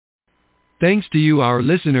Thanks to you, our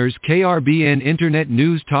listeners, KRBN Internet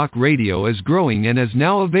News Talk Radio is growing and is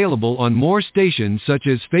now available on more stations such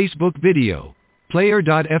as Facebook Video,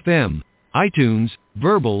 Player.fm, iTunes,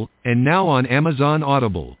 Verbal, and now on Amazon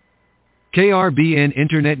Audible. KRBN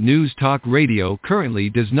Internet News Talk Radio currently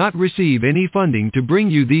does not receive any funding to bring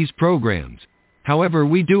you these programs. However,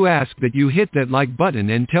 we do ask that you hit that like button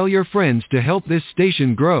and tell your friends to help this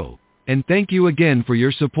station grow. And thank you again for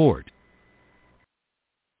your support.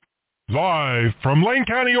 Live from Lane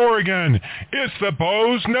County, Oregon, it's the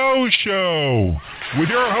Bo's Nose Show with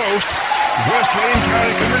your host, West Lane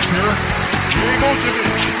County Commissioner Jay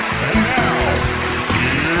Bozovich. And now,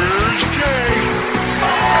 here's Jay.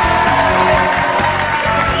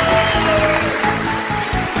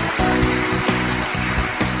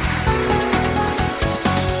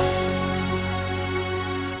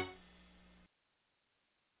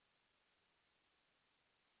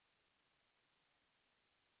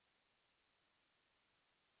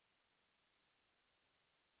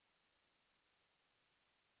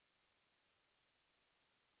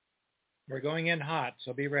 We're going in hot,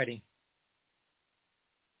 so be ready.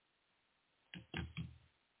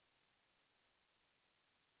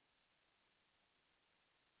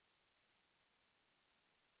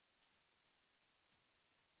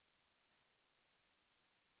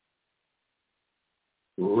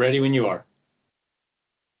 Ready when you are.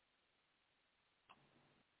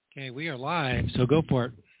 Okay, we are live, so go for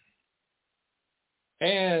it.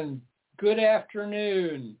 And good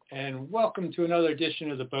afternoon, and welcome to another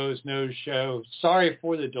edition of the Bo's Nose Show. Sorry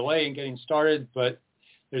for the delay in getting started, but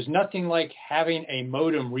there's nothing like having a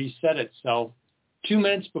modem reset itself 2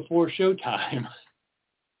 minutes before showtime,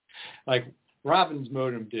 like Robin's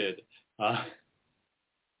modem did.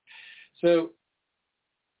 So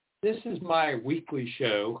this is my weekly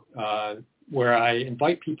show where I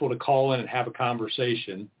invite people to call in and have a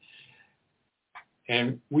conversation.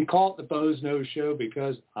 And we call it the Bo's Nose Show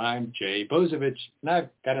because I'm Jay Bozovich, and I've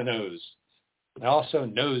got a nose. I also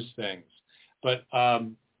nose things. But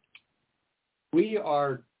we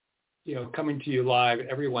are, coming to you live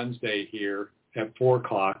every Wednesday here at 4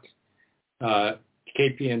 o'clock,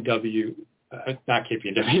 KRPN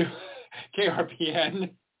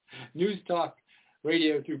News Talk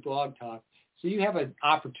Radio through Blog Talk. So you have an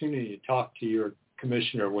opportunity to talk to your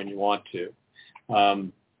commissioner when you want to.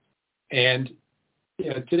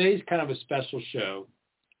 Today's kind of a special show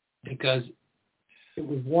because it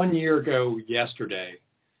was 1 year ago yesterday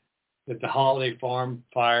that the Holiday Farm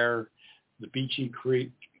fire, the Beachy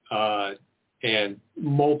Creek, and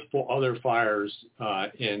multiple other fires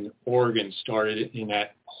in Oregon started in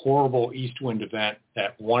that horrible east wind event,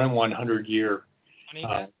 that 1 in 100 year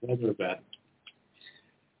weather event.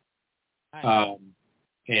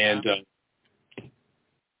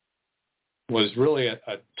 Was really a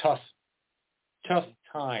tough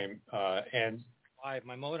time. And live,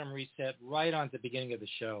 my modem reset right on the beginning of the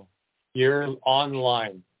show. You're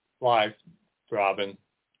online live, Robin,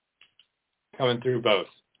 coming through both.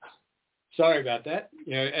 Sorry about that.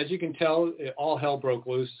 As you can tell, all hell broke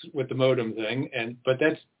loose with the modem thing, but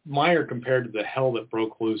that's minor compared to the hell that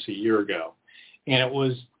broke loose a year ago. And it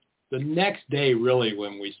was the next day, really,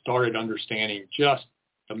 when we started understanding just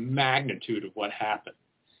the magnitude of what happened.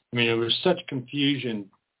 I mean, there was such confusion.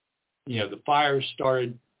 The fires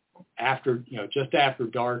started after, just after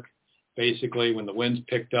dark, basically, when the winds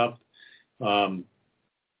picked up.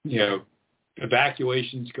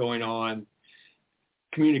 Evacuations going on,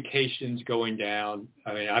 communications going down.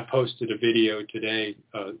 I mean, I posted a video today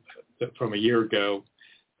from a year ago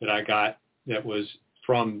that I got that was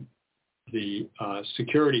from the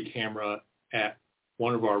security camera at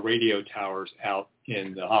one of our radio towers out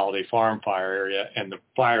in the Holiday Farm fire area, and the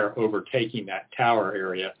fire overtaking that tower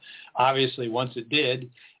area. Obviously, once it did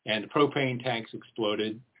and the propane tanks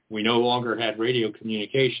exploded, we no longer had radio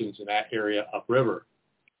communications in that area upriver.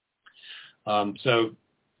 So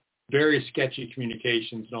very sketchy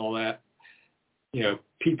communications and all that.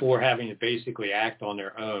 People were having to basically act on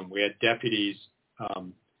their own. We had deputies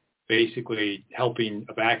basically helping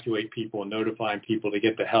evacuate people and notifying people to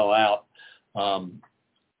get the hell out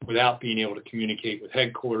without being able to communicate with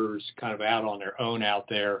headquarters, kind of out on their own out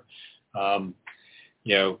there.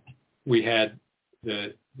 We had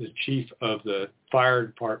the chief of the fire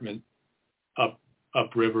department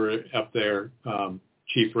upriver up there,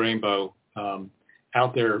 Chief Rainbow,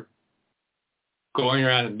 out there going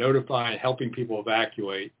around and notifying, helping people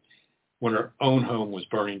evacuate when her own home was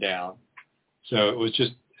burning down. So it was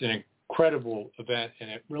just an incredible event, and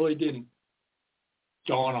it really didn't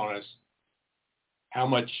dawn on us how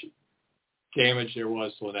much damage there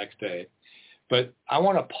was till the next day. But I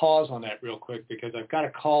want to pause on that real quick because I've got a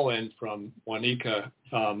call in from Juanica,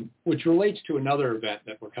 which relates to another event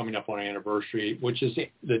that we're coming up on our anniversary, which is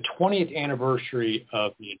the 20th anniversary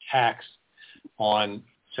of the attacks on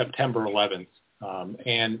September 11th.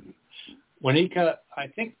 And Juanica, I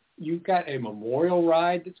think you've got a memorial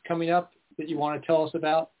ride that's coming up that you want to tell us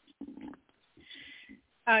about.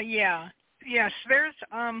 Yes, there's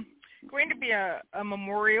going to be a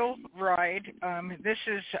memorial ride. This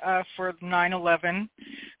is for 9/11,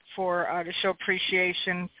 to show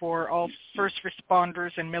appreciation for all first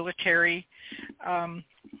responders and military,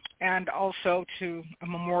 and also to a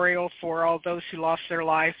memorial for all those who lost their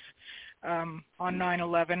life on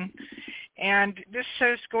 9/11. And this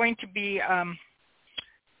is going to be,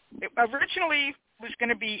 originally was going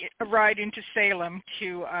to be a ride into Salem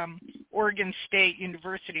to Oregon State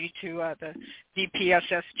University to the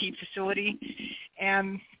DPSST facility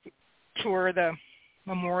and tour the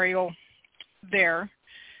memorial there.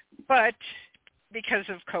 But because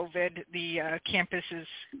of COVID, the campus is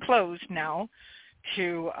closed now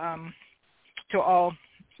to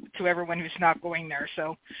everyone who's not going there.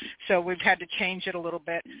 So we've had to change it a little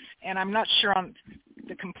bit, and I'm not sure on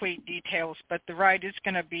the complete details, but the ride is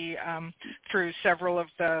going to be through several of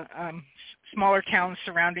the smaller towns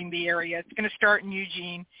surrounding the area. It's going to start in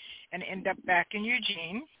Eugene and end up back in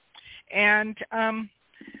Eugene. And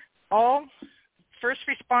all first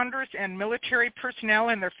responders and military personnel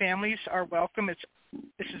and their families are welcome.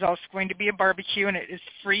 This is also going to be a barbecue, and it is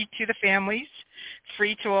free to the families,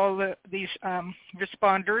 free to all these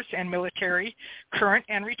responders and military, current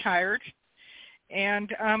and retired.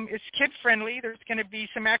 And it's kid-friendly. There's going to be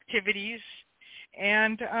some activities,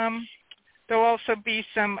 and there'll also be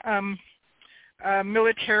some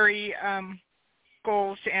military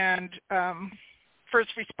goals and first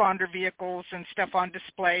responder vehicles and stuff on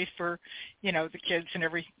display for, the kids and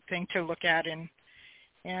everything to look at. And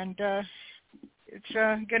it's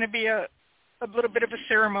going to be a little bit of a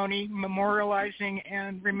ceremony memorializing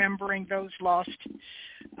and remembering those lost,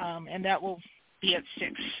 and that will be at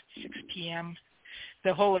 6 p.m.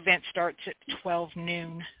 The whole event starts at 12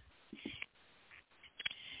 noon.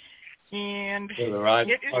 And so the ride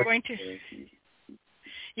it is going to...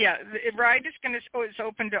 Yeah, the ride is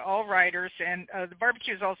open to all riders, and the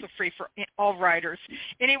barbecue is also free for all riders.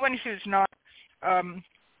 Anyone who's not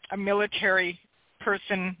a military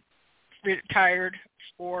person, retired,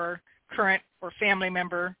 or current, or family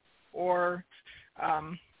member, or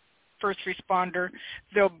first responder,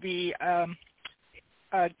 there'll be a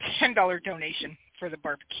 $10 donation for the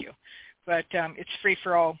barbecue. But it's free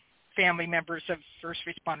for all family members of first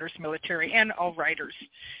responders, military, and all riders.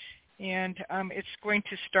 And it's going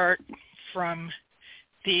to start from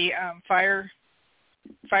the fire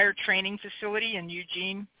training facility in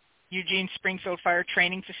Eugene Springfield Fire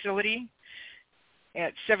Training Facility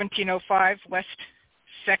at 1705 West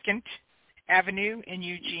 2nd Avenue in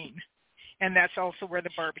Eugene. And that's also where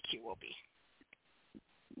the barbecue will be.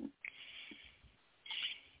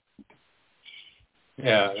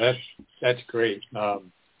 Yeah, that's great.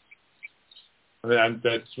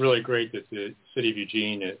 That's really great that the city of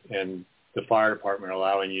Eugene and the fire department are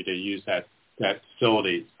allowing you to use that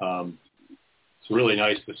facility. It's a really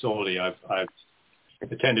nice facility. I've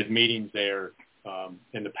attended meetings there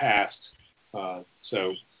in the past,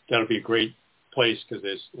 so that'll be a great place because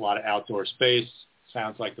there's a lot of outdoor space.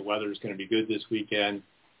 Sounds like the weather is going to be good this weekend.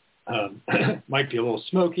 Might be a little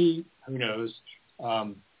smoky, who knows?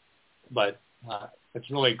 But it's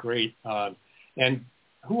really great. And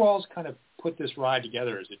who else kind of put this ride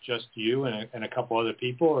together? Is it just you and a couple other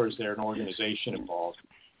people, or is there an organization involved?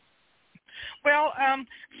 Well,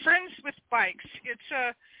 Friends with Bikes. It's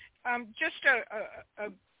just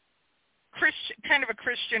a Christian, kind of a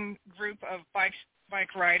Christian group of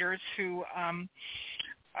bike riders who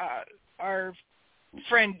our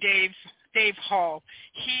friend Dave Hall.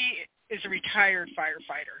 He is a retired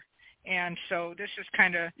firefighter, and so this is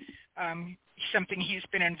kind of something he's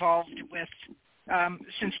been involved with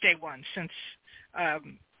since day one, since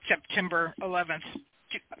September 11th,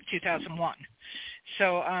 2001.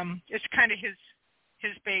 So it's kind of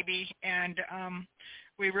his baby, and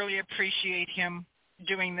we really appreciate him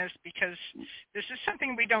doing this because this is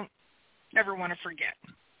something we don't ever want to forget.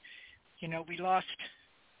 We lost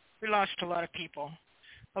a lot of people,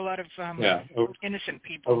 a lot of innocent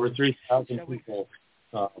people. Over 3,000 people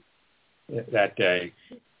that day.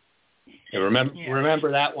 I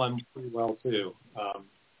remember that one pretty well too.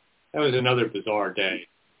 That was another bizarre day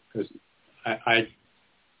because I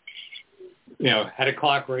had a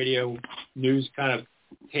clock radio. News kind of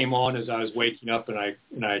came on as I was waking up, and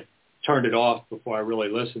I turned it off before I really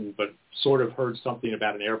listened, but sort of heard something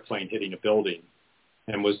about an airplane hitting a building,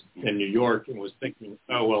 and was in New York, and was thinking,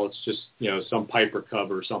 oh, well, it's just, some Piper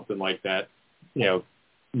Cub or something like that,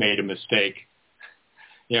 made a mistake.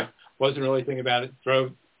 Wasn't really thinking about it.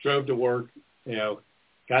 Drove to work,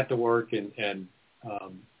 got to work, and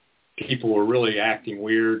people were really acting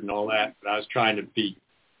weird and all that. But I was trying to be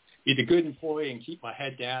the good employee and keep my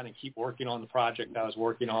head down and keep working on the project I was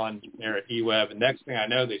working on there at eWeb. And next thing I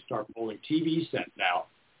know, they start pulling TV sets out.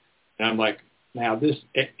 And I'm like, now this,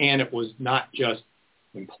 and it was not just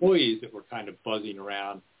employees that were kind of buzzing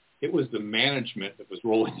around. It was the management that was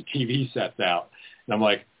rolling the TV sets out. And I'm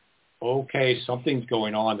like, okay, something's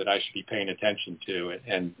going on that I should be paying attention to.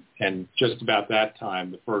 And just about that time,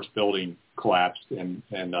 the first building collapsed, and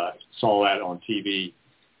saw that on TV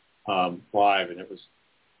live, and it was,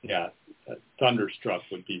 thunderstruck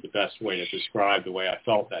would be the best way to describe the way I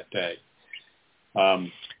felt that day.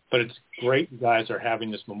 But it's great you guys are having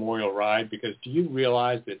this memorial ride, because do you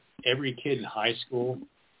realize that every kid in high school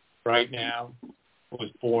right now was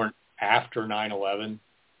born after 9/11?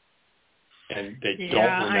 And they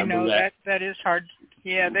don't remember I know that. That is hard.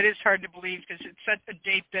 Yeah, that is hard to believe, because it's such a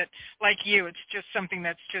date that, like you, it's just something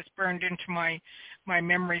that's just burned into my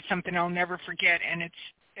memory, something I'll never forget, and it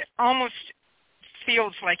almost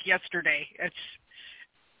feels like yesterday. It's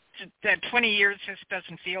that 20 years just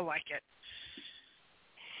doesn't feel like it.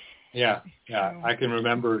 Yeah, I can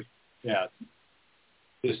remember,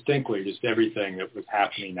 distinctly just everything that was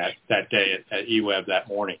happening that day at eWeb that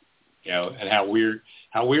morning. And how weird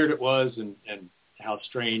it was, and how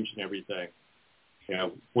strange and everything.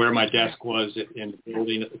 Where my desk was in the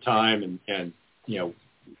building at the time, and it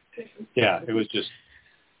was just,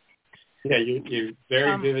 you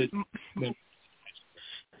very vivid.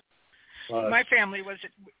 My family was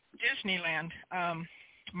at Disneyland.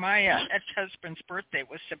 My ex-husband's birthday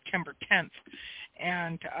was September 10th,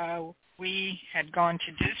 and we had gone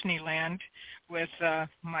to Disneyland with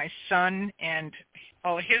my son and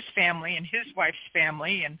all his family and his wife's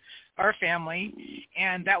family and our family,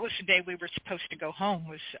 and that was the day we were supposed to go home,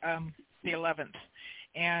 was the 11th.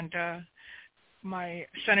 And my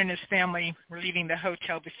son and his family were leaving the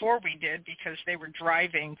hotel before we did, because they were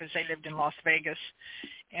driving, because they lived in Las Vegas.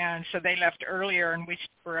 And so they left earlier, and we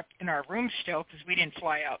were up in our room still, because we didn't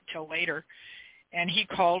fly out till later. And he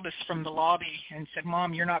called us from the lobby and said,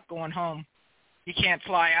 "Mom, you're not going home. You can't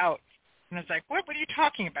fly out." And I was like, what are you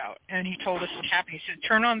talking about? And he told us what happened. He said,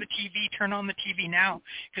 turn on the TV now,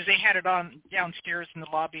 because they had it on downstairs in the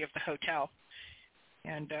lobby of the hotel.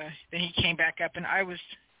 And then he came back up, and I was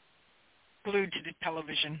glued to the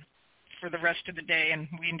television for the rest of the day, and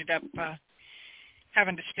we ended up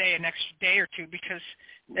having to stay an extra day or two, because,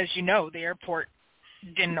 as you know, the airport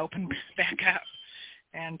didn't open back up.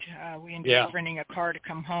 And we ended up renting a car to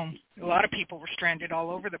come home. A lot of people were stranded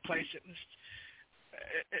all over the place. It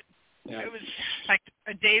was like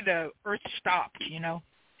a day the earth stopped,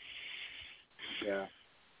 Yeah.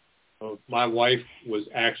 Well, my wife was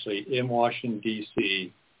actually in Washington,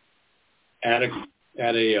 D.C. at a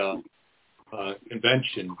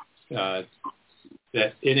convention that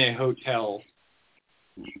in a hotel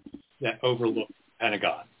that overlooked the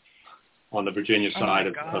Pentagon on the Virginia side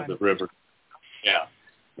of the river. Yeah.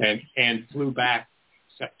 And flew back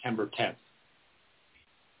September 10th.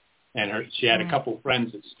 And she had a couple of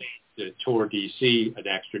friends that stayed to tour D.C. an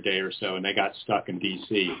extra day or so, and they got stuck in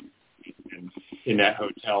D.C. in that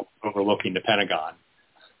hotel overlooking the Pentagon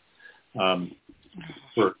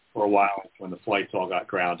for a while, when the flights all got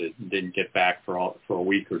grounded, and didn't get back for a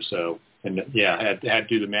week or so. And had to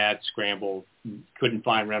do the mad scramble. Couldn't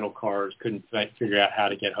find rental cars. Couldn't figure out how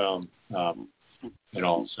to get home, and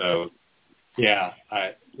all. So, there's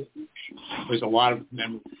a lot of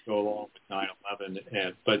memories that go along with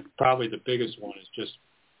 9/11, but probably the biggest one is just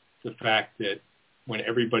the fact that when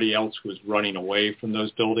everybody else was running away from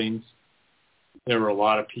those buildings, there were a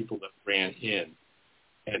lot of people that ran in,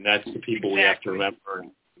 and that's the people we have to remember.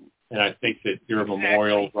 And I think that your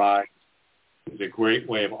memorial ride is a great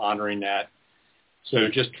way of honoring that. So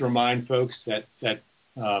just to remind folks that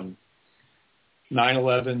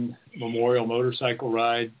 9/11 Memorial Motorcycle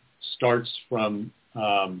Ride starts from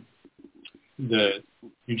the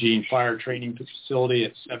Eugene Fire Training Facility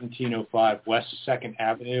at 1705 West 2nd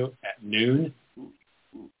Avenue at noon,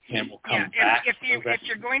 and we'll come back. If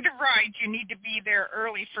you're going to ride, you need to be there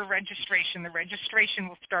early for registration. The registration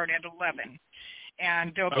will start at 11,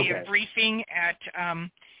 and there'll be a briefing at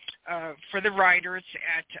for the riders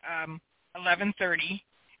at 11:30.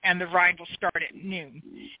 And the ride will start at noon.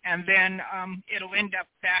 And then it'll end up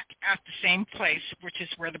back at the same place, which is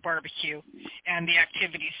where the barbecue and the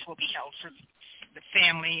activities will be held the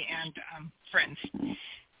family and friends.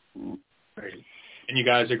 Great. And you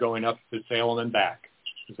guys are going up to Salem and back.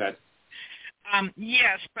 Is that?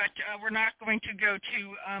 Yes, but we're not going to go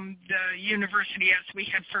to the university as we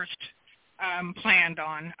had first planned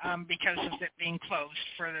on because of it being closed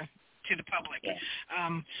to the public. Yeah.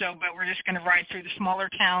 But we're just going to ride through the smaller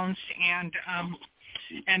towns and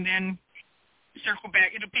then circle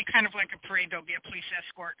back. It'll be kind of like a parade. There'll be a police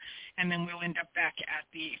escort, and then we'll end up back at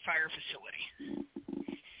the fire facility.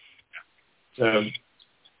 So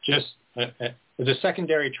just as a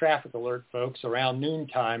secondary traffic alert, folks, around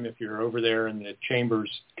noontime, if you're over there in the Chambers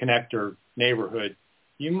Connector neighborhood,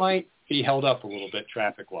 you might be held up a little bit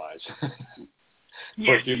traffic-wise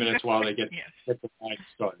for a few minutes while they get the line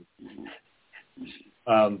started.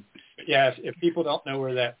 If people don't know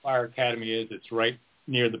where that fire academy is, it's right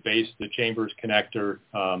near the base of the Chambers Connector,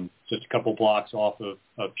 just a couple blocks off of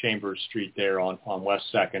Chambers Street there on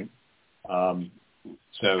West 2nd.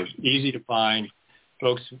 So easy to find.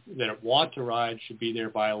 Folks that want to ride should be there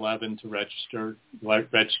by 11 to register.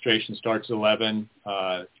 Registration starts at 11,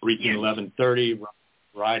 briefing 11:30.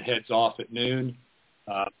 Ride heads off at noon.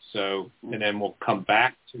 And then we'll come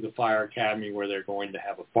back to the fire academy where they're going to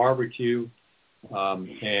have a barbecue.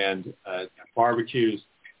 Barbecues.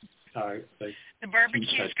 The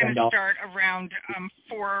barbecue is going to start around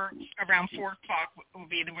 4 o'clock will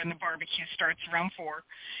be when the barbecue starts, around 4,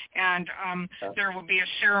 and there will be a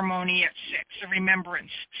ceremony at 6, a remembrance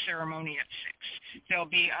ceremony at 6. There'll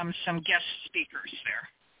be some guest speakers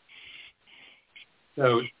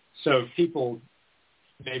there. So people,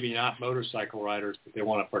 maybe not motorcycle riders, but they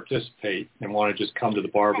want to participate and want to just come to the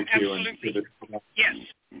barbecue and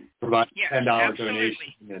provide $10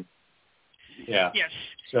 donation. Yes.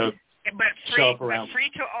 So. But free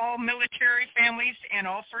to all military families and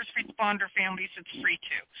all first responder families. It's free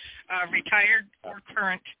to retired or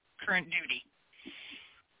current duty.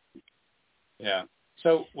 Yeah.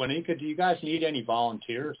 So, Juanica, do you guys need any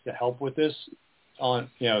volunteers to help with this? To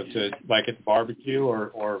like at the barbecue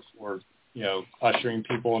or ushering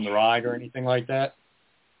people on the ride or anything like that?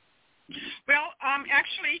 Well,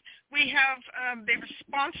 actually, we have they were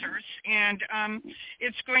sponsors, and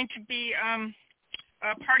it's going to be.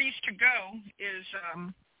 Parties to Go is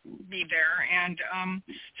be there, and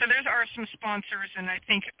so there are some sponsors, and I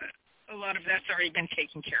think a lot of that's already been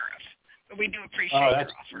taken care of. But we do appreciate your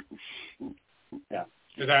offer. Yeah,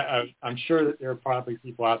 because I'm sure that there are probably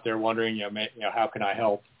people out there wondering, how can I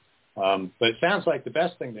help? But it sounds like the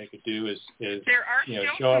best thing they could do is there are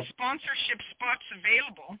still some sponsorship spots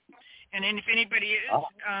available. And then if anybody is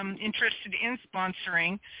interested in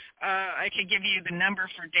sponsoring, I could give you the number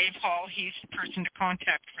for Dave Hall. He's the person to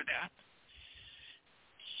contact for that.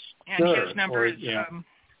 And his number is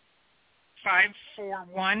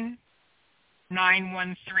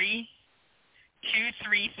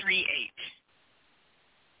 541-913-2338.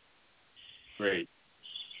 Great.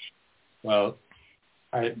 Well,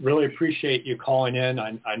 I really appreciate you calling in.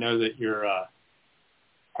 I know that you're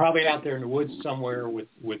probably out there in the woods somewhere with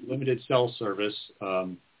limited cell service,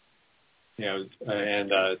 and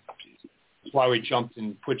that's why we jumped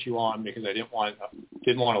and put you on, because I didn't want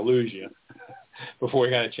to lose you before we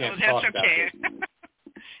got a chance to talk about this.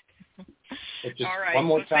 Just all right. one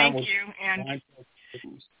more time. Thank you. And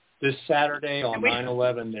this Saturday on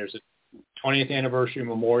 9/11, there's a 20th anniversary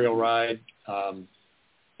memorial ride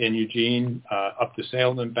in Eugene up to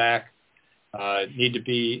Salem and back. Need to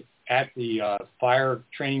be at the fire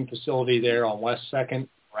training facility there on West 2nd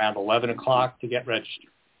around 11 o'clock to get registered.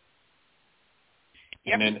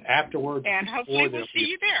 Yep. And then afterwards... And hopefully we'll see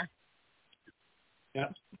you there. Yeah.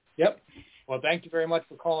 Yep. Well, thank you very much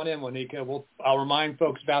for calling in, Juanica. I'll remind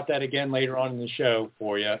folks about that again later on in the show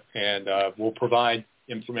for you, and we'll provide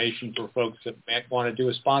information for folks that might want to do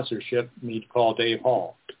a sponsorship. You need to call Dave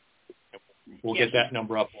Hall. We'll get that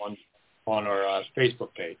number up on our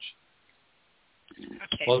Facebook page.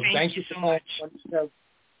 Okay, well, thank you so much.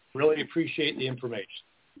 Really appreciate the information.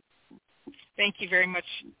 Thank you very much.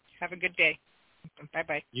 Have a good day.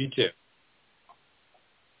 Bye-bye. You too.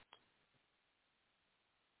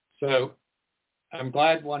 So I'm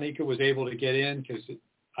glad Juanica was able to get in, because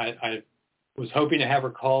I was hoping to have her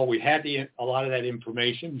call. We had a lot of that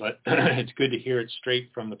information, but it's good to hear it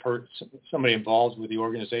straight from somebody involved with the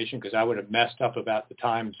organization, because I would have messed up about the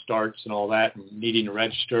time starts and all that, and needing to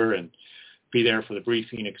register and be there for the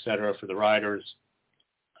briefing, et cetera, for the riders.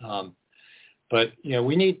 But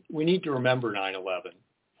we need to remember 9/11,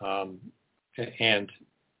 and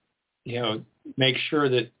make sure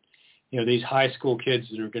that these high school kids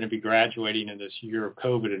that are going to be graduating in this year of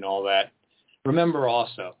COVID and all that, remember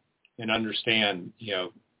also and understand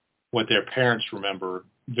what their parents remember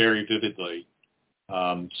very vividly,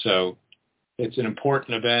 So it's an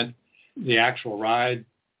important event. The actual ride,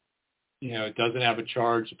 it doesn't have a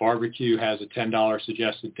charge. The barbecue has a $10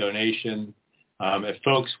 suggested donation. If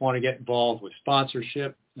folks want to get involved with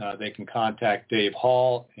sponsorship, they can contact Dave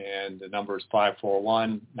Hall, and the number is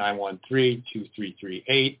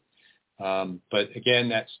 541-913-2338. But again,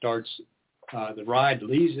 that starts, the ride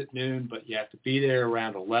leaves at noon, but you have to be there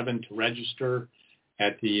around 11 to register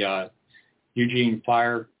at the Eugene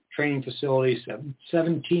Fire Training Facility,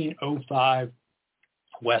 1705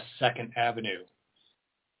 West 2nd Avenue.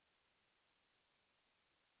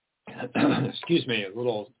 Excuse me, a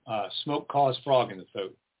little smoke caused frog in the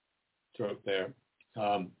throat there.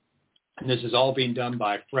 And this is all being done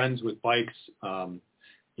by Friends with Bikes,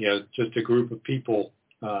 just a group of people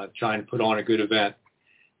trying to put on a good event.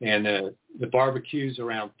 And the barbecue's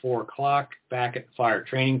around 4 o'clock back at the fire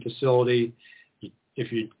training facility.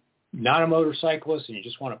 If you're not a motorcyclist and you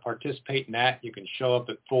just want to participate in that, you can show up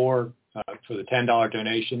at 4 for the $10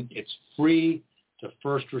 donation. It's free to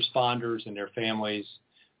first responders and their families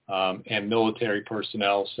and military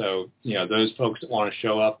personnel. So, those folks that want to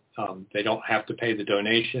show up, they don't have to pay the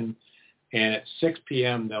donation. And at 6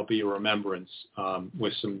 p.m., there'll be a remembrance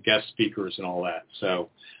with some guest speakers and all that. So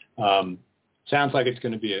sounds like it's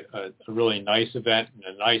going to be a really nice event and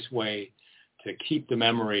a nice way to keep the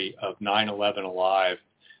memory of 9/11 alive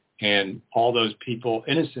and all those people,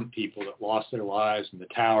 innocent people that lost their lives in the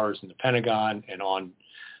towers and the Pentagon and on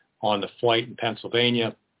the flight in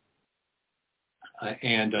Pennsylvania.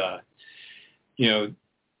 And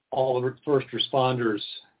all the first responders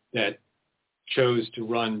that chose to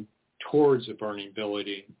run towards a burning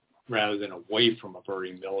building rather than away from a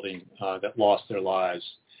burning building that lost their lives,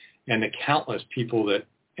 and the countless people that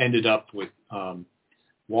ended up with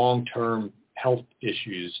long-term health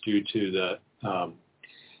issues due to the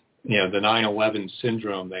 9/11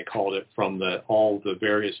 syndrome, they called it, from all the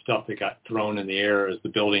various stuff that got thrown in the air as the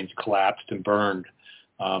buildings collapsed and burned.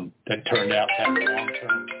 That turned out to have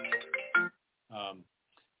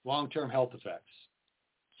long-term health effects.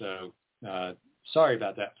 So sorry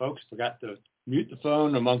about that, folks. Forgot to mute the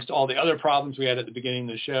phone amongst all the other problems we had at the beginning of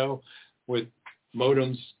the show with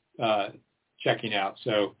modems checking out.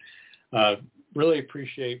 So really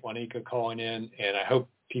appreciate Juanica calling in, and I hope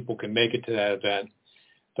people can make it to that event.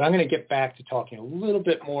 But I'm going to get back to talking a little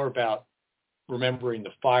bit more about remembering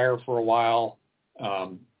the fire for a while,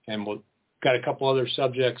 and we'll got a couple other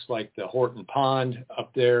subjects like the Horton Pond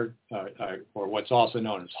up there, or what's also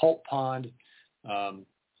known as Hult Pond, and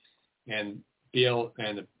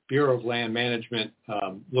the Bureau of Land Management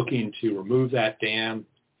looking to remove that dam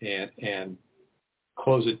and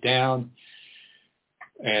close it down.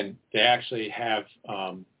 And they actually have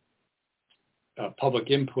public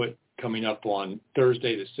input coming up on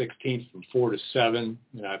Thursday the 16th from 4 to 7,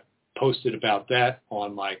 and I've posted about that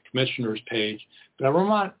on my commissioner's page. But I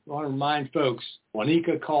want to remind folks,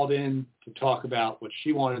 Juanica called in to talk about what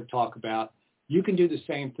she wanted to talk about. You can do the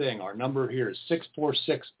same thing. Our number here is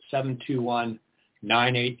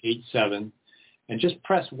 646-721-9887. And just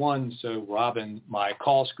press 1 so Robin, my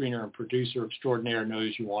call screener and producer extraordinaire,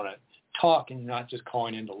 knows you want to talk and you're not just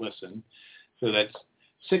calling in to listen. So that's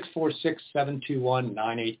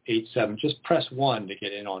 646-721-9887. Just press 1 to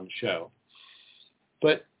get in on the show.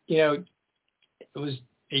 But it was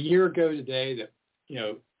a year ago today that,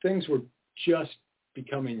 things were just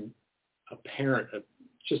becoming apparent,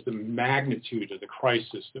 just the magnitude of the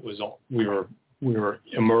crisis that we were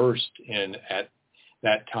immersed in at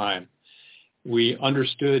that time. We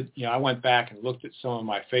understood, I went back and looked at some of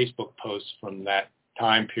my Facebook posts from that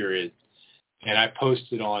time period, and I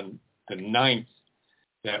posted on the 9th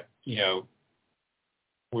that,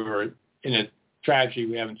 we were in a tragedy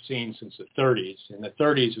we haven't seen since the 30s. In the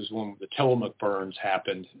 30s was when the Tillamook burns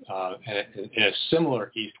happened in a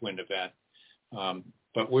similar east wind event.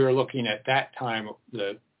 But we were looking at that time,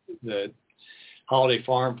 the Holiday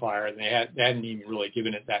Farm fire, and they hadn't even really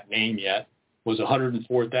given it that name yet, was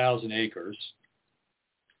 104,000 acres.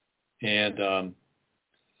 And,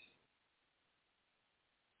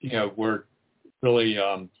 we're really,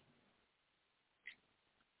 and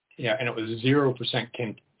it was 0%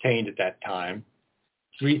 contained at that time.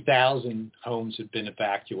 3,000 homes had been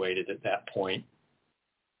evacuated at that point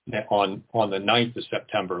on the 9th of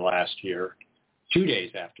September last year, 2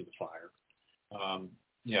 days after the fire.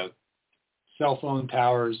 Cell phone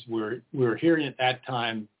towers, we were hearing at that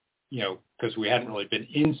time, because we hadn't really been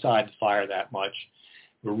inside the fire that much.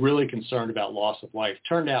 We're really concerned about loss of life.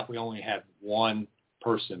 Turned out we only had one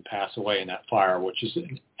person pass away in that fire, which is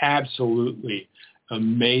an absolutely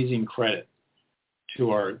amazing credit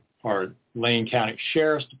to our Lane County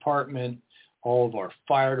Sheriff's Department, all of our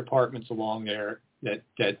fire departments along there, that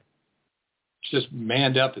just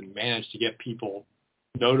manned up and managed to get people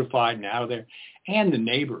notified and out of there, and the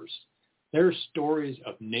neighbors. There are stories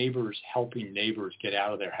of neighbors helping neighbors get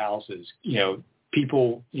out of their houses.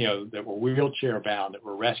 People, that were wheelchair bound that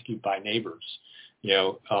were rescued by neighbors.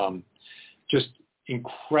 Just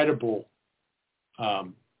incredible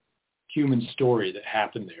human story that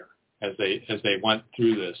happened there as they went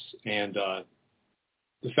through this. And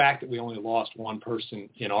the fact that we only lost one person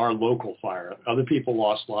in our local fire, other people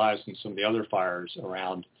lost lives in some of the other fires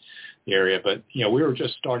around the area, but we were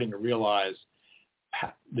just starting to realize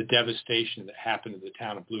the devastation that happened in the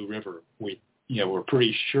town of Blue River. We're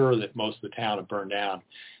pretty sure that most of the town had burned down.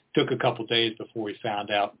 It took a couple of days before we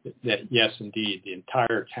found out that yes, indeed, the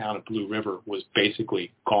entire town of Blue River was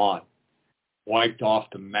basically gone, wiped off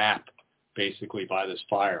the map basically by this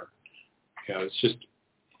fire. It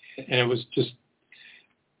was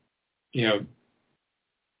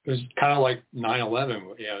kind of like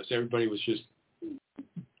 9/11. Everybody was just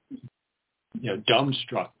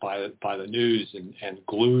dumbstruck by the news and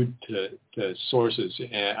glued to sources.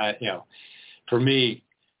 And for me,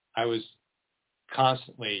 I was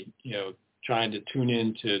constantly trying to tune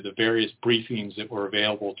into the various briefings that were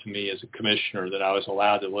available to me as a commissioner that I was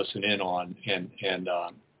allowed to listen in on, and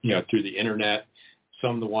through the internet.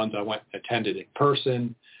 Some of the ones I went and attended in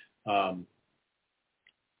person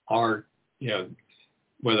are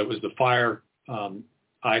whether it was the fire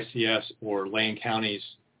ICS or Lane County's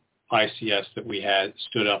ICS that we had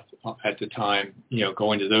stood up at the time,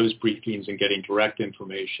 going to those briefings and getting direct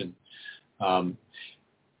information, going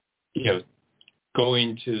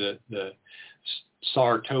to the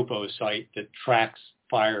SAR topo site that tracks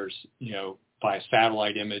fires, by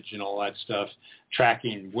satellite image and all that stuff,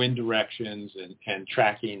 tracking wind directions and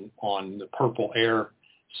tracking on the Purple Air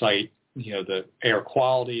site, the air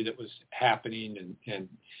quality that was happening and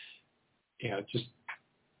just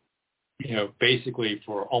basically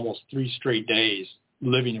for almost 3 straight days,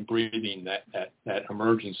 living and breathing that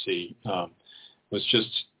emergency was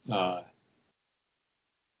just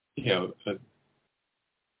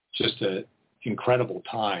just an incredible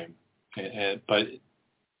time. But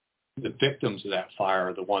the victims of that fire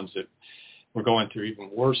are the ones that were going through even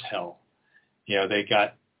worse hell. They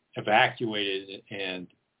got evacuated and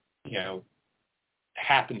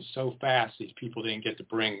happened so fast. These people didn't get to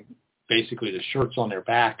bring basically the shirts on their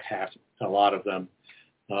back, a lot of them.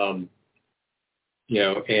 And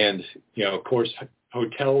of course,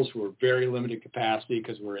 hotels were very limited capacity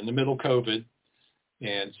because we're in the middle of COVID.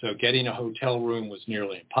 And so getting a hotel room was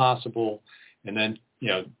nearly impossible. And then,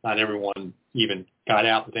 not everyone even got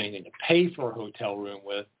out with anything to pay for a hotel room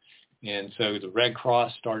with. And so the Red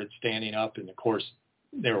Cross started standing up. And of course,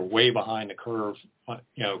 they were way behind the curve,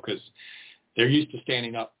 because they're used to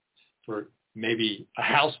standing up for maybe a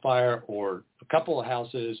house fire or a couple of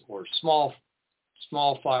houses or small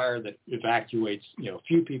fire that evacuates, a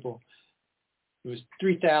few people. It was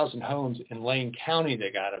 3,000 homes in Lane County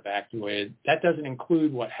that got evacuated. That doesn't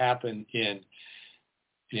include what happened in,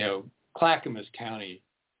 Clackamas County,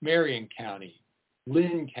 Marion County,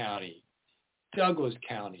 Lynn County, Douglas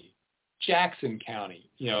County, Jackson County,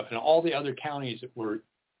 and all the other counties that were,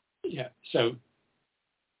 so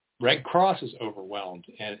Red Cross is overwhelmed,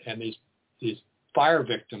 and these fire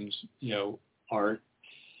victims, are,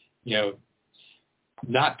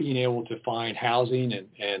 not being able to find housing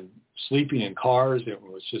and sleeping in cars. It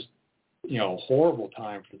was just, a horrible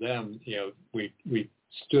time for them. We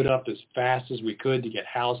stood up as fast as we could to get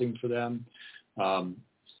housing for them.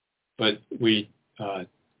 But we,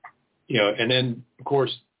 and then of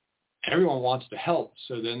course, everyone wants to help.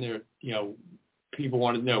 So then there, people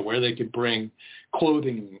wanted to know where they could bring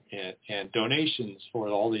clothing and donations for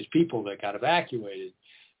all these people that got evacuated.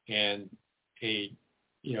 And a,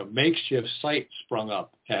 makeshift site sprung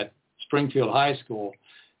up at Springfield High School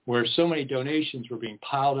where so many donations were being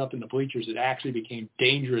piled up in the bleachers it actually became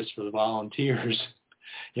dangerous for the volunteers.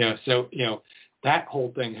 So that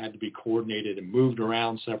whole thing had to be coordinated and moved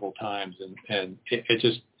around several times, and it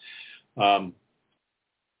just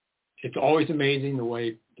it's always amazing the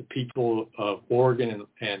way the people of Oregon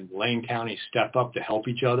and Lane County step up to help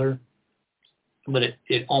each other, but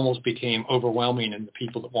it almost became overwhelming in the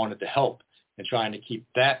people that wanted to help and trying to keep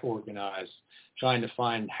that organized, trying to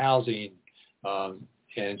find housing,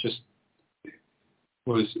 and just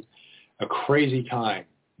was a crazy time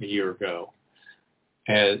a year ago.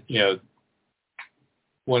 And,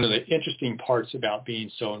 one of the interesting parts about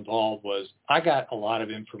being so involved was I got a lot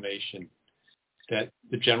of information that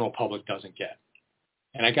the general public doesn't get.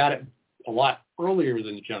 And I got it a lot earlier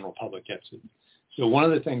than the general public gets it. So one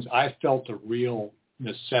of the things I felt a real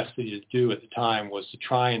necessity to do at the time was to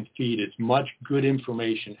try and feed as much good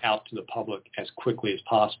information out to the public as quickly as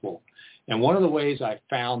possible. And one of the ways I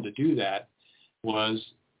found to do that was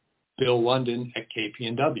Bill London at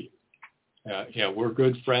KPNW. We're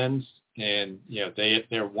good friends, and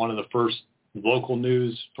they're one of the first local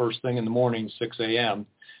news first thing in the morning, 6 a.m.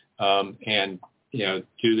 And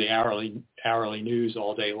do the hourly news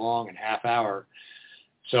all day long and half hour.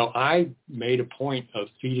 So I made a point of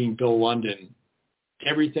feeding Bill London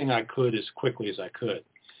everything I could as quickly as I could.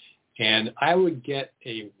 And I would get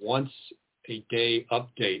a once-a-day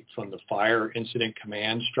update from the Fire Incident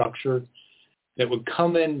Command structure that would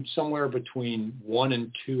come in somewhere between 1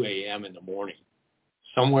 and 2 a.m. in the morning,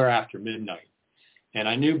 somewhere after midnight. And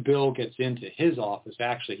I knew Bill gets into his office.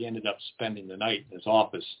 Actually, he ended up spending the night in his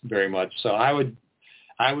office very much. So I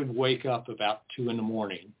would wake up about 2 in the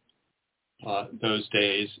morning those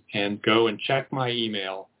days and go and check my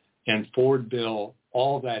email and forward Bill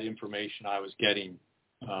all of that information I was getting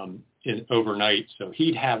overnight, so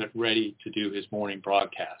he'd have it ready to do his morning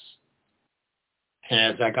broadcasts.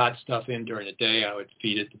 And as I got stuff in during the day, I would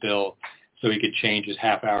feed it to Bill so he could change his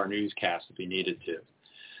half-hour newscast if he needed to.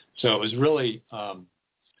 So it was really,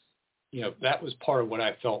 that was part of what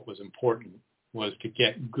I felt was important, was to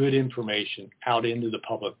get good information out into the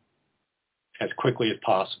public as quickly as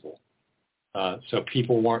possible. So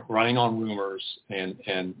people weren't running on rumors,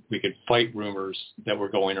 and we could fight rumors that were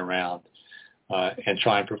going around and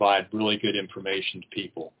try and provide really good information to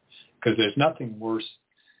people. Because there's nothing worse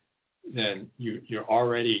than you're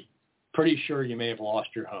already pretty sure you may have lost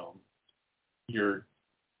your home. You're,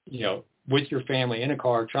 with your family in a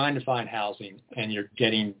car trying to find housing, and you're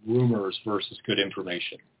getting rumors versus good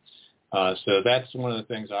information. So that's one of the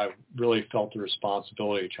things I really felt the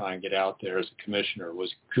responsibility to try and get out there as a commissioner,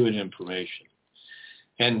 was good information.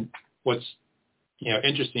 And what's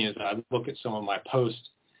interesting is I look at some of my posts.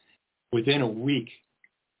 Within a week,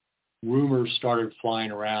 rumors started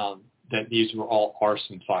flying around that these were all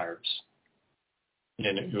arson fires,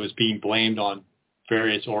 and it was being blamed on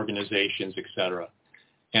various organizations, et cetera.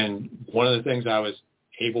 And one of the things I was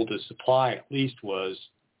able to supply at least was,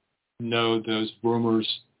 no, those rumors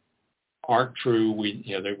aren't true.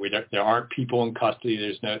 There aren't people in custody.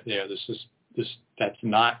 There's no, that's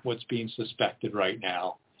not what's being suspected right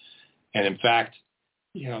now. And in fact,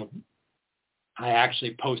 I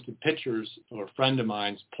actually posted pictures of a friend of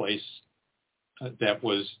mine's place that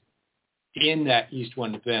was in that East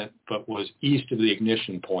 1 event, but was east of the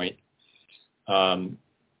ignition point,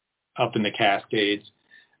 up in the Cascades,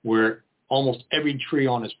 where almost every tree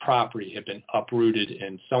on his property had been uprooted,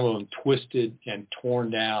 and some of them twisted and torn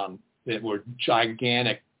down, that were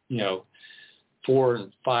gigantic, 4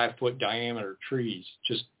 and 5 foot diameter trees,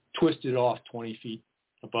 just twisted off 20 feet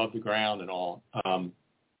above the ground and all.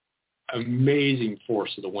 Amazing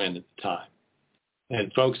force of the wind at the time.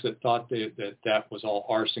 And folks that thought that was all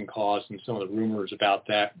arson caused, and some of the rumors about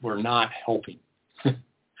that were not helping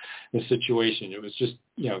the situation. It was just,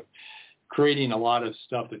 creating a lot of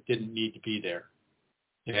stuff that didn't need to be there.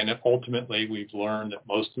 And ultimately, we've learned that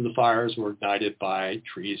most of the fires were ignited by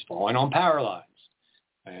trees falling on power lines.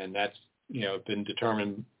 And that's, been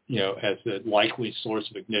determined, as the likely source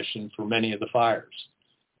of ignition for many of the fires.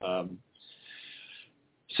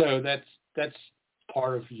 So that's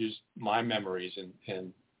part of just my memories.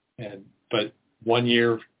 But 1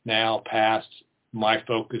 year now passed, my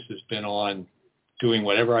focus has been on doing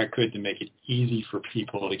whatever I could to make it easy for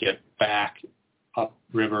people to get back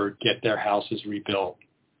upriver, get their houses rebuilt,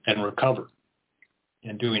 and recover,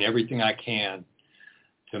 and doing everything I can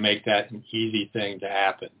to make that an easy thing to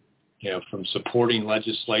happen. From supporting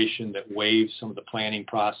legislation that waives some of the planning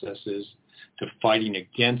processes, to fighting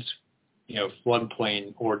against,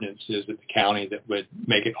 floodplain ordinances at the county that would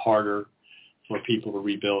make it harder for people to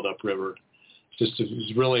rebuild upriver. It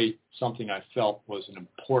was really something I felt was an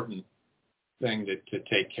important thing to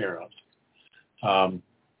take care of.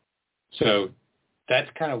 So that's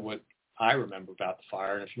kind of what I remember about the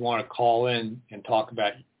fire. And if you want to call in and talk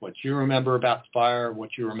about what you remember about the fire,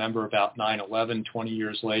 what you remember about 9/11 20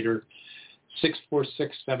 years later,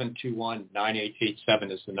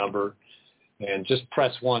 646-721-9887 is the number. And just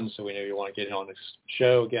press 1 so we know you want to get in on this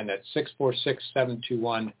show. Again, that's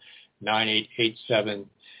 646-721-9887.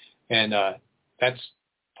 And that's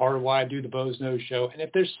part of why I do the Bo's Nose Show. And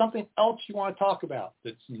if there's something else you want to talk about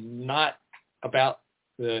that's not about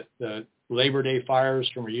the Labor Day fires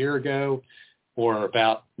from a year ago, or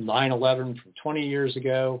about 9/11 from 20 years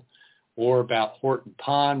ago, or about Horton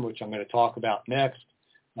Pond, which I'm going to talk about next,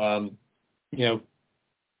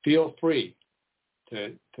 feel free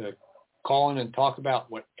to call in and talk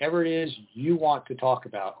about whatever it is you want to talk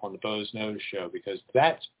about on the Bo's Nose Show, because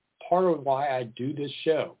that's part of why I do this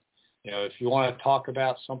show. If you want to talk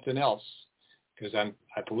about something else, because I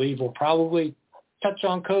believe we'll probably touch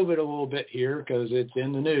on COVID a little bit here because it's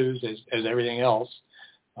in the news as everything else.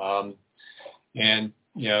 And,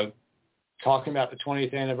 talking about the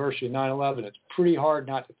 20th anniversary of 9/11, it's pretty hard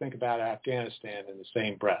not to think about Afghanistan in the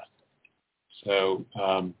same breath. So,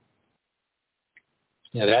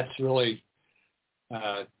 that's really,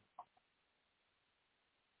 a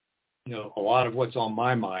lot of what's on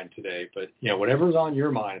my mind today. But, whatever's on your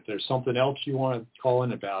mind, if there's something else you want to call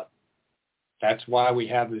in about, that's why we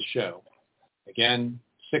have this show. Again,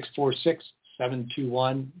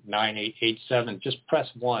 646-721-9887. Just press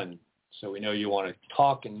 1 so we know you want to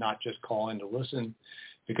talk and not just call in to listen,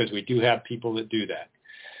 because we do have people that do that.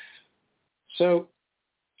 So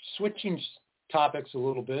switching topics a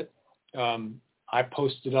little bit, I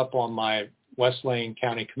posted up on my West Lane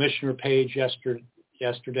County Commissioner page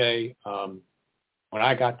yesterday when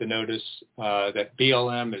I got the notice that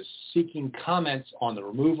BLM is seeking comments on the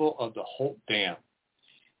removal of the Hult Dam.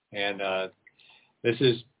 And this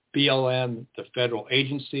is BLM, the federal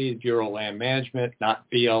agency, Bureau of Land Management, not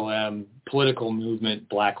BLM, political movement,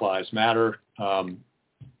 Black Lives Matter.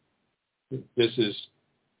 This is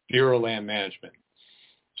Bureau of Land Management.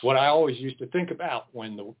 It's what I always used to think about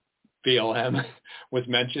when the BLM was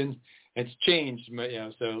mentioned. It's changed,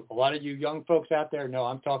 so a lot of you young folks out there know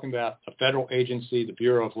I'm talking about a federal agency, the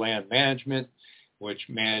Bureau of Land Management, which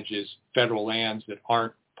manages federal lands that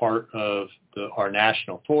aren't part of our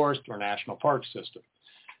national forest or national park system.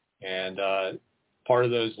 And part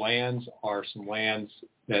of those lands are some lands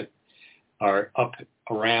that are up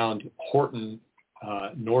around Horton,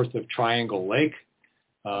 north of Triangle Lake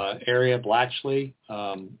area, Blatchley,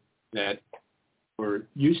 that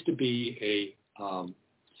used to be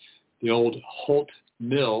the old Hult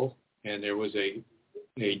Mill, and there was a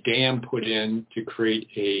dam put in to create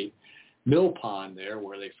a mill pond there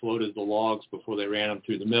where they floated the logs before they ran them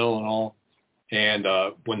through the mill and all. And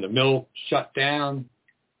when the mill shut down,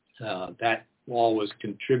 that wall was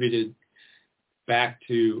contributed back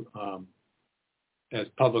to as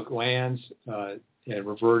public lands and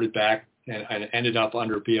reverted back and ended up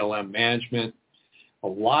under BLM management. A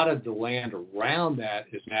lot of the land around that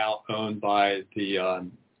is now owned by the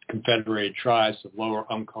Confederated Tribes of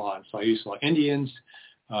Lower Umpqua and Siuslaw Indians,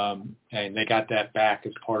 and they got that back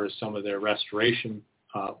as part of some of their restoration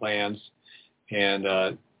lands. And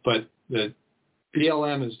but the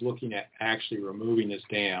BLM is looking at actually removing this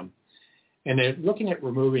dam, and they're looking at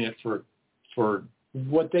removing it for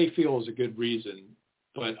what they feel is a good reason.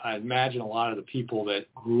 But I imagine a lot of the people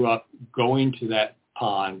that grew up going to that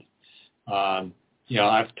pond,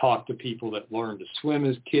 I've talked to people that learned to swim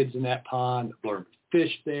as kids in that pond, that learned to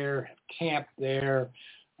fish there, have camped there.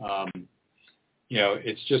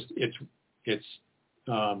 It's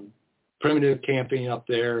primitive camping up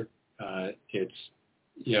there. It's,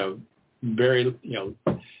 very,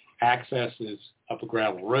 access is up a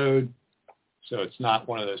gravel road. So it's not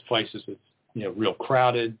one of those places that's, real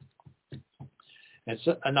crowded. It's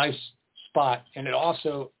a nice spot. And it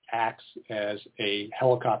also acts as a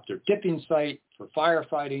helicopter dipping site for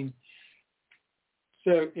firefighting.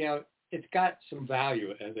 So, it's got some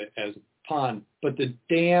value as a pond, but the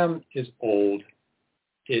dam is old.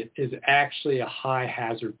 It is actually a high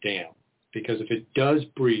hazard dam, because if it does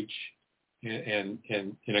breach and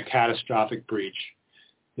in a catastrophic breach,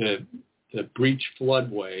 the breach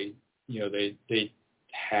floodway, they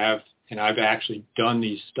have, and I've actually done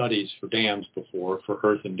these studies for dams before, for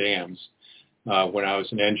earthen dams, when I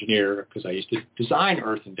was an engineer, because I used to design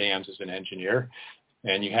earthen dams as an engineer,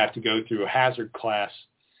 and you have to go through a hazard class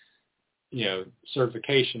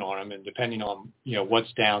certification on them, and depending on,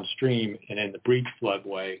 what's downstream and in the breach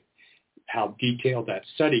floodway, how detailed that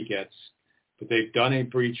study gets. But they've done a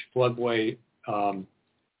breach floodway,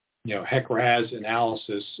 HEC-RAS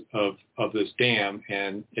analysis of this dam,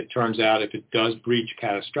 and it turns out if it does breach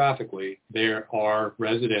catastrophically, there are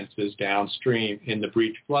residences downstream in the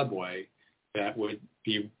breach floodway that would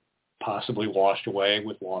be possibly washed away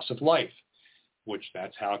with loss of life, which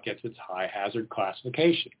that's how it gets its high hazard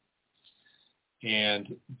classification.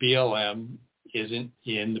 And BLM isn't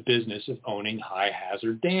in the business of owning high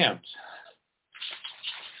hazard dams.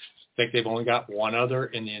 I think they've only got one other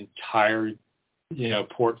in the entire,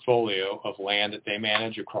 portfolio of land that they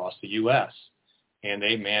manage across the U.S. And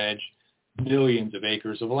they manage millions of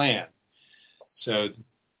acres of land. So,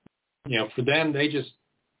 for them, they just,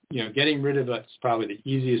 getting rid of it's probably the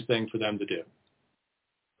easiest thing for them to do.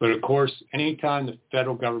 But of course, anytime the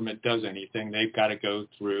federal government does anything, they've got to go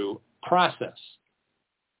through process.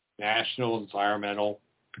 National Environmental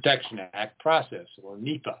Protection Act process, or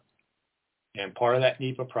NEPA. And part of that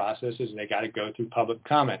NEPA process is they got to go through public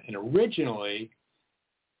comment. And originally,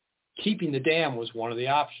 keeping the dam was one of the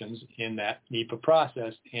options in that NEPA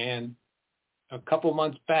process. And a couple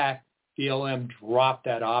months back, BLM dropped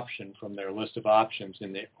that option from their list of options.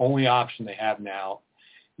 And the only option they have now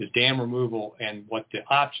is dam removal. And what the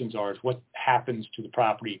options are is what happens to the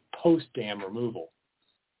property post-dam removal.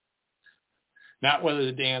 Not whether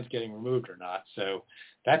the dam's getting removed or not. So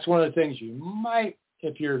that's one of the things you might,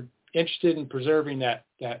 if you're interested in preserving that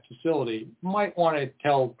facility, might want to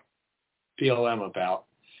tell BLM about.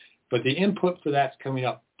 But the input for that's coming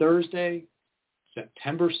up Thursday,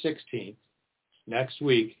 September 16th, next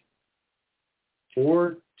week,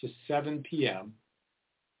 4 to 7 p.m.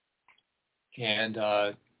 And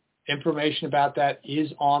information about that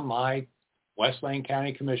is on my West Lane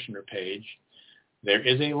County Commissioner page. There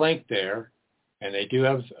is a link there. And they do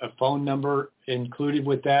have a phone number included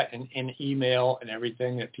with that, and an email and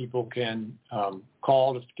everything that people can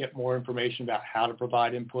call to get more information about how to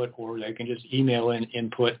provide input, or they can just email in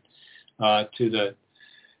input to the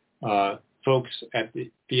folks at the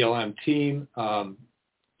BLM team.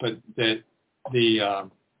 But the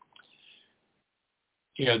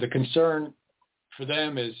concern for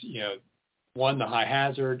them is, one, the high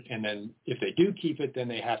hazard, and then if they do keep it, then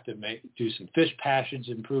they have to do some fish passage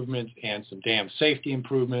improvements and some dam safety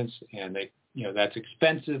improvements, and that's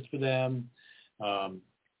expensive for them.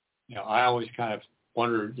 I always kind of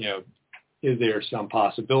wonder, is there some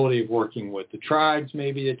possibility of working with the tribes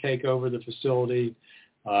maybe to take over the facility,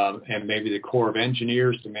 and maybe the Corps of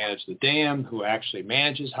Engineers to manage the dam, who actually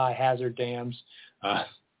manages high hazard dams.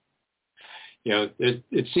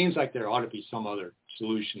 It seems like there ought to be some other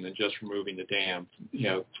solution than just removing the dam,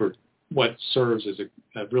 for what serves as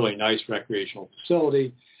a really nice recreational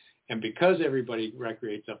facility. And because everybody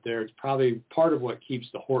recreates up there, it's probably part of what keeps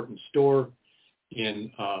the Horton store in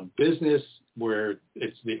business, where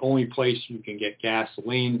it's the only place you can get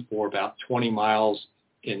gasoline for about 20 miles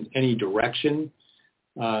in any direction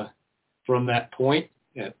from that point,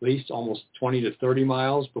 at least almost 20 to 30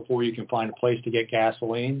 miles before you can find a place to get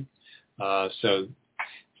gasoline. So it's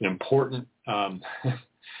an important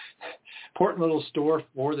important little store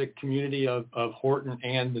for the community of Horton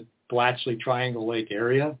and the Blatchley Triangle Lake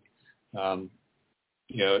area.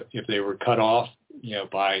 If they were cut off,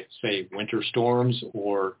 by, say, winter storms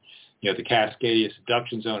or, the Cascadia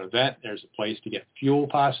Subduction Zone event, there's a place to get fuel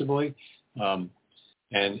possibly. And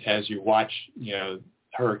as you watch,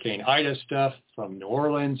 Hurricane Ida stuff from New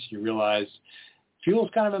Orleans, you realize fuel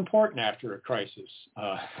is kind of important after a crisis.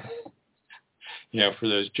 For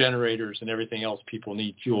those generators and everything else people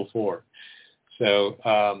need fuel for. So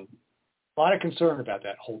a lot of concern about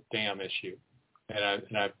that Hult Dam issue.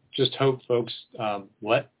 And I just hope folks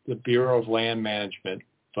let the Bureau of Land Management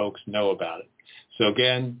folks know about it. So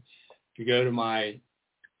again, if you go to my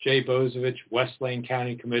Jay Bozovich, West Lane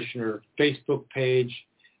County Commissioner Facebook page,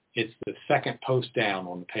 it's the second post down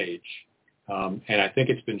on the page. And I think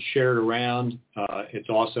it's been shared around. It's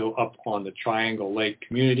also up on the Triangle Lake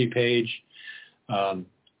community page.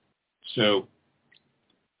 So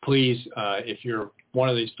please, if you're one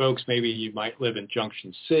of these folks, maybe you might live in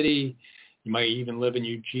Junction City, you might even live in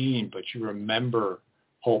Eugene, but you remember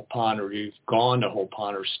Holt Pond, or you've gone to Holt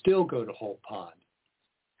Pond, or still go to Holt Pond.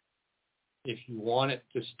 If you want it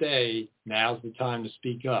to stay, now's the time to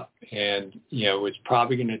speak up. And, it's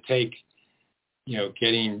probably going to take,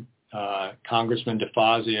 getting Congressman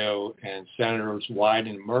DeFazio and Senators Wyden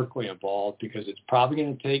and Merkley involved, because it's probably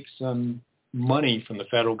going to take some money from the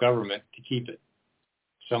federal government to keep it.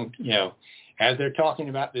 Some, as they're talking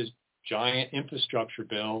about this giant infrastructure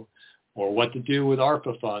bill, or what to do with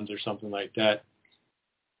ARPA funds or something like that,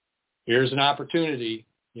 here's an opportunity,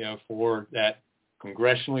 for that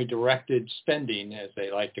congressionally directed spending, as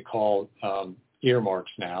they like to call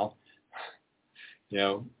earmarks now.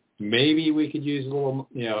 Maybe we could use a little,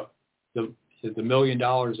 the $1 million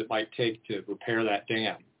it might take to repair that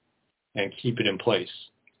dam and keep it in place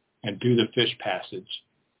and do the fish passage,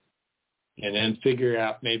 and then figure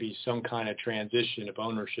out maybe some kind of transition of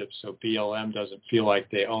ownership, so BLM doesn't feel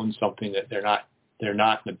like they own something that they're not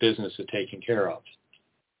in the business of taking care of.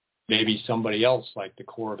 Maybe somebody else, like the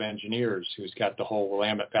Corps of Engineers, who's got the whole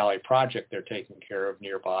Willamette Valley project they're taking care of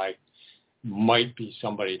nearby, might be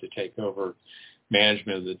somebody to take over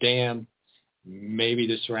management of the dam. Maybe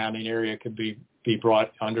the surrounding area could be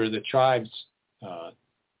brought under the tribe's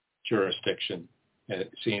jurisdiction,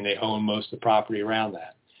 seeing they own most of the property around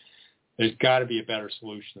that. There's got to be a better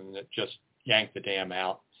solution than just yank the dam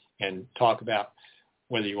out and talk about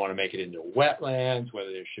whether you want to make it into wetlands,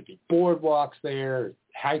 whether there should be boardwalks there,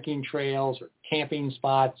 hiking trails or camping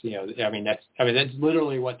spots. That's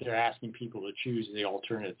literally what they're asking people to choose the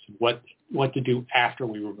alternatives. What to do after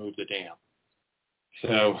we remove the dam.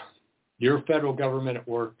 So your federal government at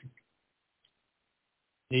work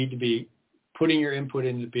need to be putting your input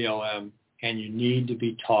into BLM, and you need to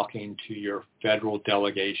be talking to your federal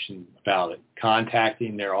delegation about it,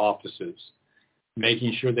 contacting their offices,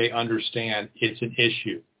 making sure they understand it's an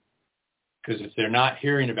issue. Because if they're not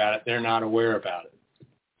hearing about it, they're not aware about it.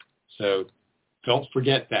 So don't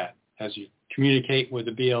forget that. As you communicate with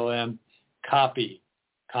the BLM, copy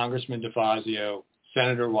Congressman DeFazio,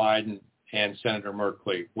 Senator Wyden, and Senator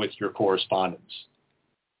Merkley with your correspondence.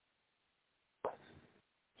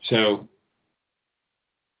 So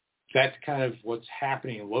that's kind of what's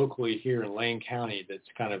happening locally here in Lane County that's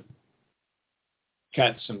kind of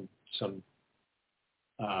got some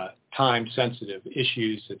time-sensitive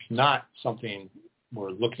issues. It's not something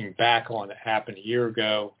we're looking back on that happened a year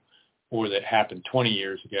ago or that happened 20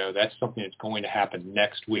 years ago. That's something that's going to happen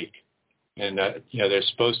next week. And, they're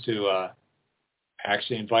supposed to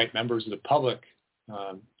actually invite members of the public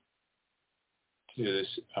to this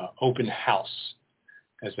open house,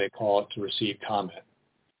 as they call it, to receive comment.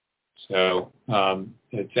 So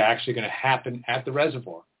it's actually going to happen at the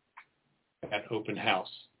reservoir, at open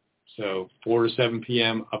house. So 4 to 7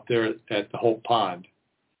 p.m. up there at the Hult Pond.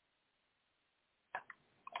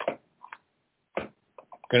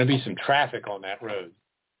 Going to be some traffic on that road.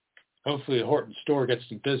 Hopefully the Horton store gets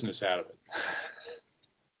some business out of it.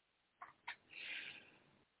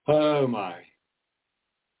 Oh, my.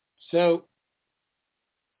 So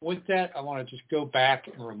with that, I want to just go back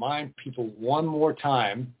and remind people one more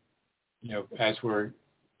time, as we're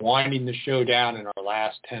winding the show down in our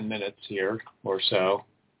last 10 minutes here or so,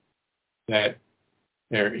 that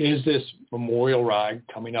there is this memorial ride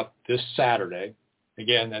coming up this Saturday.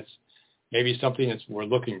 Again, that's maybe something that we're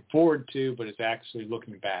looking forward to, but it's actually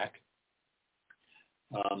looking back.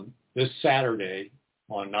 This Saturday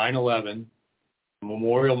on 9/11,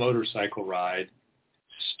 memorial motorcycle ride,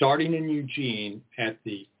 starting in Eugene at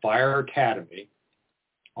the Fire Academy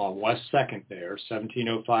on West 2nd there,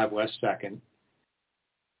 1705 West 2nd.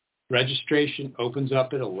 Registration opens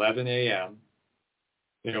up at 11 a.m.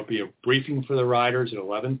 There'll be a briefing for the riders at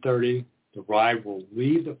 11:30. The ride will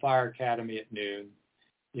leave the Fire Academy at noon.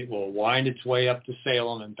 It will wind its way up to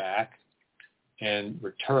Salem and back and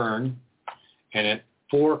return. And at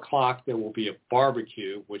 4 o'clock, there will be a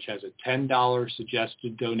barbecue, which has a $10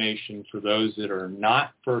 suggested donation for those that are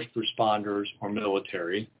not first responders or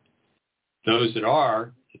military. Those that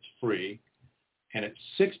are, it's free. And at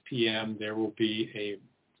 6 p.m., there will be a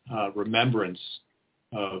remembrance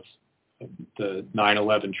of the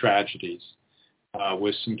 9/11 tragedies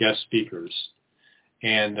with some guest speakers.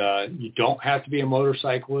 And you don't have to be a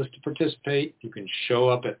motorcyclist to participate. You can show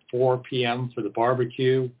up at 4 p.m. for the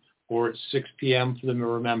barbecue or at 6 p.m. for the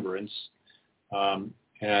remembrance.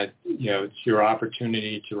 It's your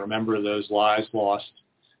opportunity to remember those lives lost,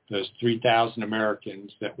 those 3,000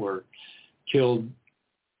 Americans that were killed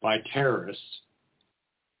by terrorists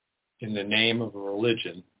in the name of a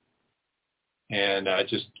religion. And I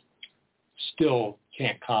just still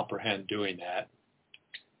can't comprehend doing that.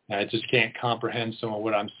 And I just can't comprehend some of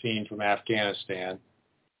what I'm seeing from Afghanistan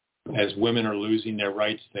as women are losing their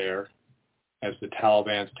rights there, as the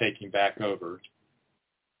Taliban's taking back over.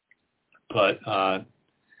 But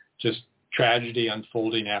just tragedy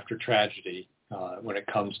unfolding after tragedy when it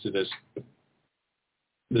comes to this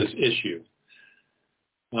issue.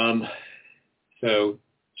 So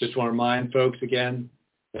just want to remind folks again,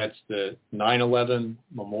 that's the 9/11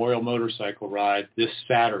 Memorial Motorcycle Ride this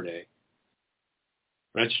Saturday.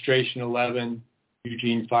 Registration 11,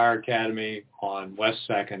 Eugene Fire Academy on West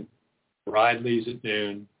 2nd. Ride leaves at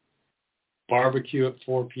noon. Barbecue at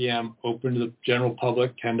 4 p.m., open to the general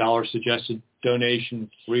public, $10 suggested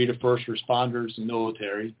donation, free to first responders and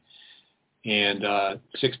military, and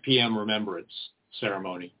 6 p.m. remembrance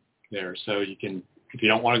ceremony there. So you can, if you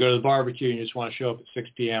don't want to go to the barbecue and you just want to show up at 6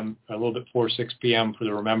 p.m., a little bit before 6 p.m. for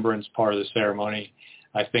the remembrance part of the ceremony,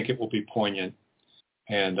 I think it will be poignant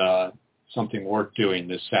and something worth doing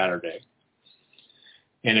this Saturday.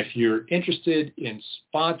 And if you're interested in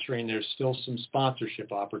sponsoring, there's still some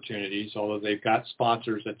sponsorship opportunities, although they've got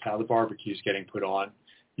sponsors. That's how the barbecue is getting put on.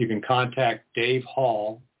 You can contact Dave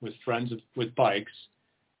Hall with Friends with Bikes,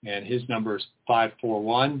 and his number is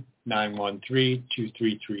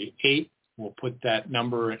 541-913-2338. We'll put that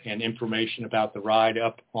number and information about the ride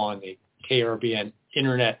up on the KRBN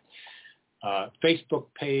Internet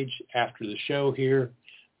Facebook page after the show here.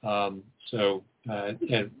 And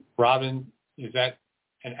Robin, is that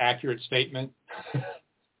an accurate statement?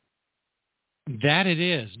 That it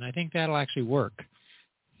is, and I think that'll actually work.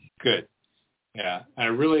 Good. Yeah, I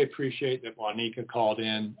really appreciate that Juanica called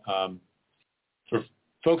in. For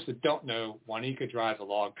folks that don't know, Juanica drives a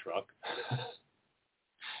log truck.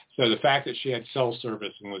 So the fact that she had cell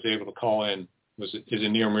service and was able to call in is a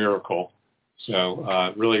near miracle.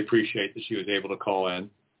 So really appreciate that she was able to call in.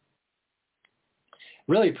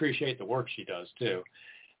 Really appreciate the work she does, too.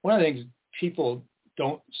 One of the things people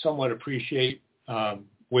don't somewhat appreciate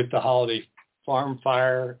with the holiday farm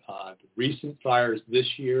fire, the recent fires this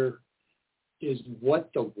year, is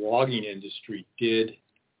what the logging industry did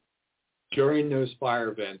during those fire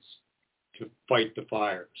events to fight the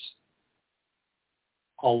fires.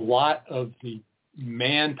 A lot of the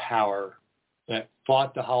manpower that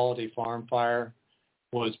fought the holiday farm fire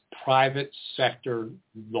was private sector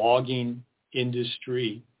logging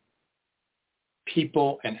industry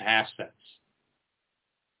people and assets.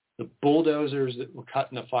 The bulldozers that were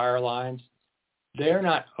cutting the fire lines, they're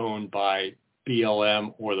not owned by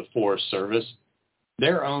BLM or the Forest Service.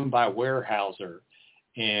 They're owned by Weyerhaeuser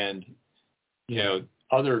and,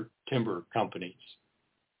 other timber companies.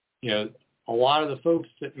 A lot of the folks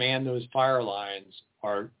that man those fire lines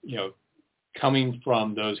are, coming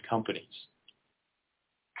from those companies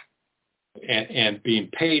and being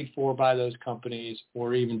paid for by those companies,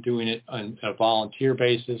 or even doing it on a volunteer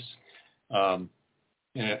basis. And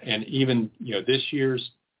even, this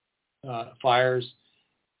year's fires,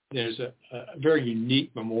 there's a very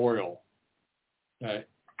unique memorial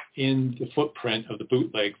in the footprint of the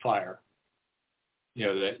bootleg fire,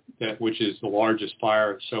 that which is the largest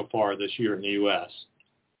fire so far this year in the U.S.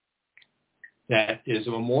 That is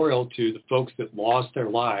a memorial to the folks that lost their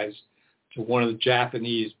lives to one of the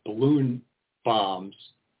Japanese balloon bombs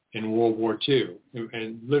in World War II,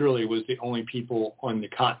 and literally was the only people on the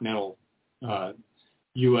continental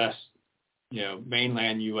U.S.,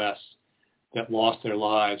 mainland U.S., that lost their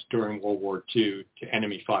lives during World War II to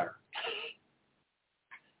enemy fire.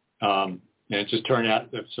 And it just turned out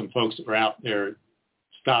that some folks that were out there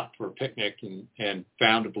stopped for a picnic and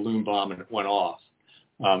found a balloon bomb, and it went off.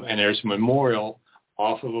 And there's a memorial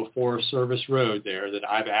off of a Forest Service road there that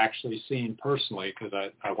I've actually seen personally, because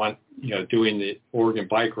I went, doing the Oregon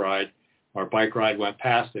bike ride. Our bike ride went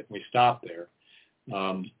past it, and we stopped there.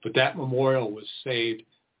 But that memorial was saved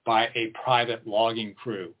by a private logging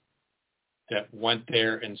crew that went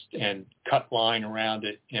there and cut line around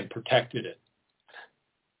it and protected it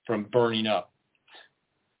from burning up.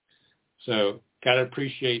 So got to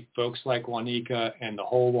appreciate folks like Juanica and the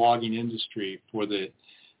whole logging industry for the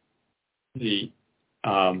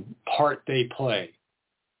part they play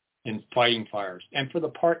in fighting fires, and for the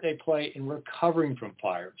part they play in recovering from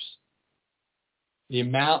fires. The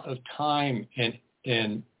amount of time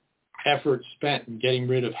and effort spent in getting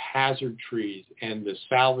rid of hazard trees and the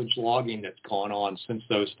salvage logging that's gone on since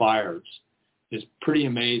those fires is pretty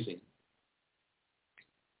amazing.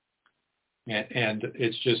 And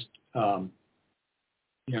it's just,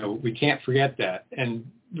 we can't forget that. And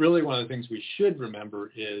really one of the things we should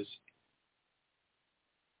remember is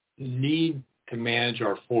the need to manage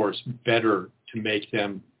our forests better to make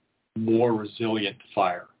them more resilient to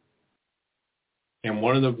fire. And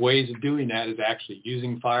one of the ways of doing that is actually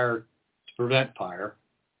using fire to prevent fire.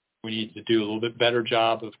 We need to do a little bit better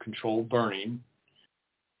job of controlled burning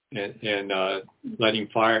and letting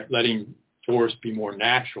forests be more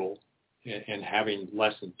natural and having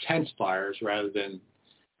less intense fires rather than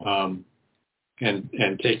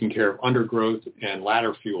and taking care of undergrowth and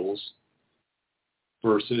ladder fuels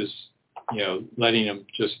versus letting them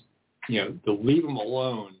just the leave them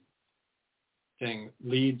alone thing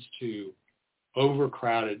leads to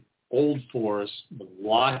overcrowded old forests with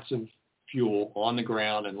lots of fuel on the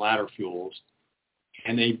ground and ladder fuels,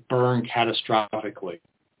 and they burn catastrophically.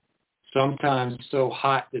 Sometimes so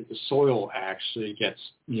hot that the soil actually gets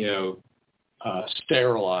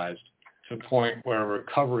sterilized to a point where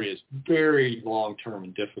recovery is very long-term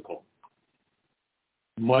and difficult.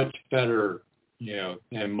 Much better,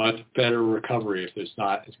 and much better recovery if it's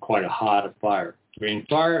quite a hot a fire. I mean,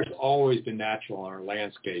 fire has always been natural in our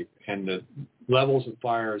landscape, and the levels of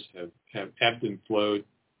fires have ebbed and flowed.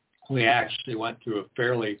 We actually went through a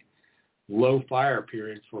fairly low fire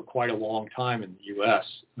period for quite a long time in the U.S.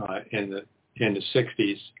 In the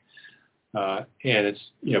 60s, and it's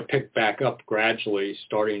picked back up gradually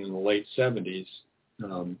starting in the late 70s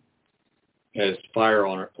as fire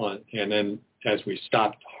and then as we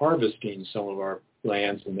stopped harvesting some of our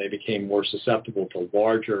lands and they became more susceptible to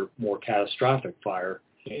larger, more catastrophic fire,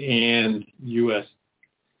 and USDA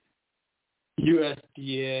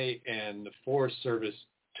and the Forest Service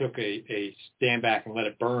took a stand back and let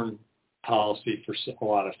it burn policy for a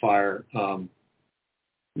lot of fire.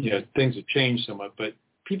 things have changed somewhat, but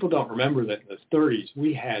people don't remember that in the 30s,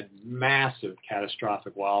 we had massive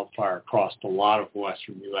catastrophic wildfire across a lot of the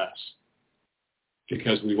western U.S.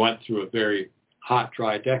 because we went through a very hot,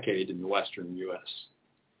 dry decade in the western U.S.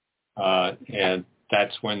 And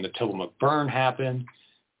that's when the Tillamook burn happened.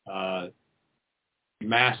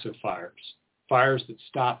 Massive fires that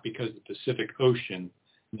stopped because of the Pacific Ocean,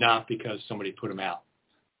 not because somebody put them out.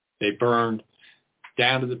 They burned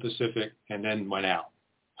down to the Pacific and then went out.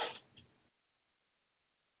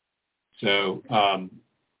 So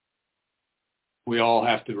we all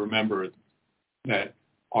have to remember that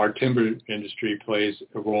our timber industry plays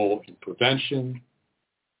a role in prevention,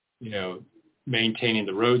 maintaining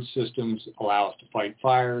the road systems, allow us to fight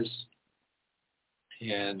fires.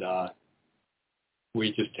 And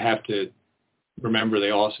we just have to remember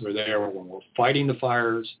they also are there when we're fighting the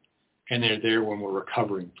fires, and they're there when we're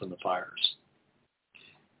recovering from the fires.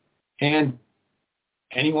 And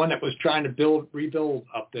anyone that was trying to rebuild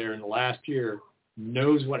up there in the last year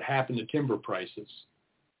knows what happened to timber prices.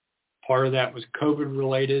 Part of that was COVID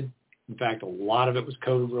related. In fact, a lot of it was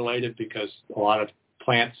COVID related because a lot of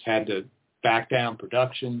plants had to back down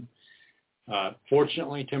production.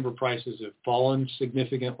 Fortunately, timber prices have fallen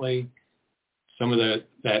significantly. Some of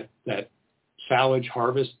that salvage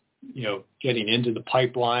harvest, getting into the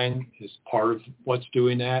pipeline is part of what's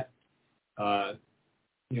doing that.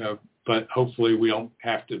 But hopefully we don't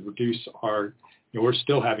have to reduce we're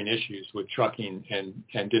still having issues with trucking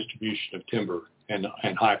and distribution of timber and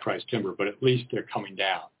high-priced timber, but at least they're coming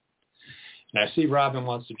down. And I see Robin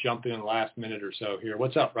wants to jump in the last minute or so here.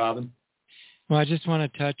 What's up, Robin? Well, I just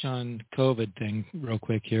want to touch on COVID thing real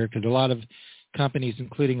quick here, because a lot of companies,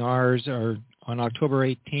 including ours, are on October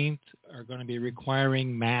 18th are going to be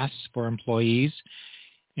requiring masks for employees.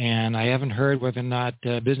 And I haven't heard whether or not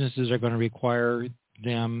businesses are going to require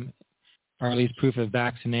them, or at least proof of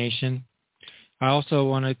vaccination. I also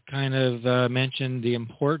want to kind of mention the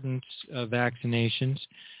importance of vaccinations,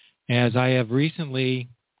 as I have recently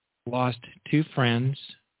lost two friends.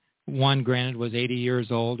 One, granted, was 80 years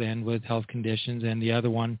old and with health conditions, and the other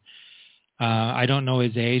one, I don't know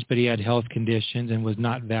his age, but he had health conditions and was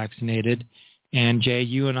not vaccinated. And Jay,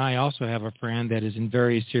 you and I also have a friend that is in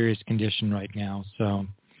very serious condition right now. So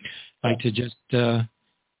I'd like to just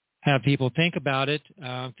have people think about it.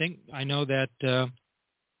 I know that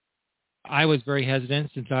I was very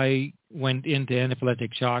hesitant since I went into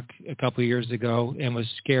anaphylactic shock a couple of years ago and was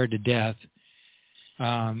scared to death,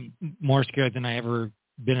 more scared than I ever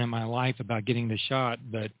been in my life about getting the shot.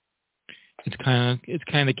 But it's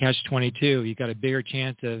kind of catch-22. You got a bigger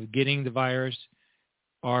chance of getting the virus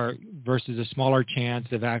versus a smaller chance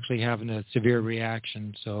of actually having a severe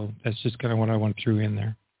reaction. So that's just kind of what I want to throw in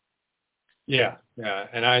there. Yeah,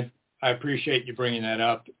 and I appreciate you bringing that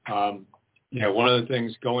up. One of the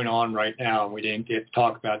things going on right now, and we didn't get to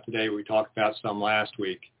talk about today, we talked about some last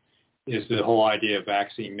week, is the whole idea of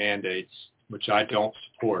vaccine mandates, which I don't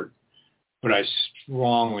support, but I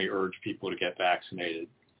strongly urge people to get vaccinated.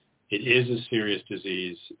 It is a serious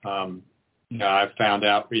disease. I found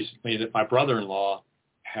out recently that my brother-in-law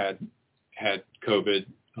had COVID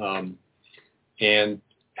and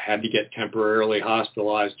had to get temporarily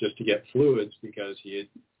hospitalized just to get fluids because he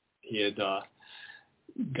had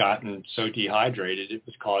gotten so dehydrated it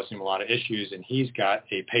was causing him a lot of issues, and he's got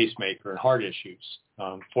a pacemaker and heart issues.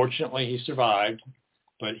 Fortunately, he survived,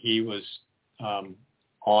 but he was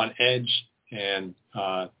on edge and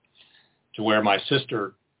to where my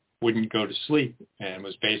sister wouldn't go to sleep and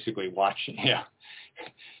was basically watching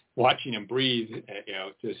him breathe,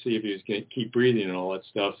 to see if he was going to keep breathing and all that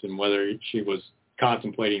stuff, and whether she was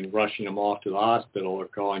contemplating rushing him off to the hospital or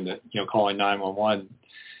calling 911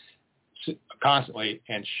 constantly.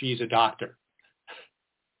 And she's a doctor,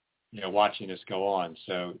 watching this go on.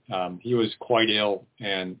 So he was quite ill,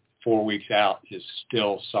 and 4 weeks out is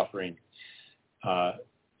still suffering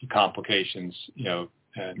complications,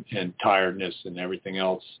 and tiredness and everything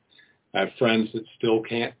else. I have friends that still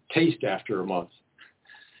can't taste after a month.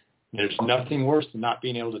 There's nothing worse than not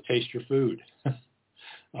being able to taste your food.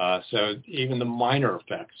 So even the minor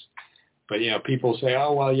effects. But, people say,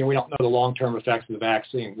 oh, well, we don't know the long-term effects of the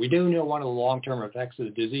vaccine. We do know one of the long-term effects of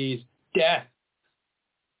the disease: death.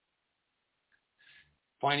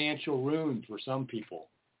 Financial ruin for some people.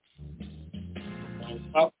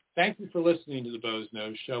 Well, thank you for listening to the Bo's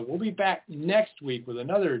Nose Show. We'll be back next week with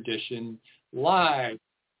another edition live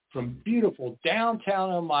from beautiful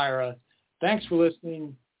downtown Elmira. Thanks for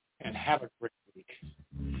listening, and have a great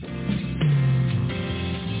week.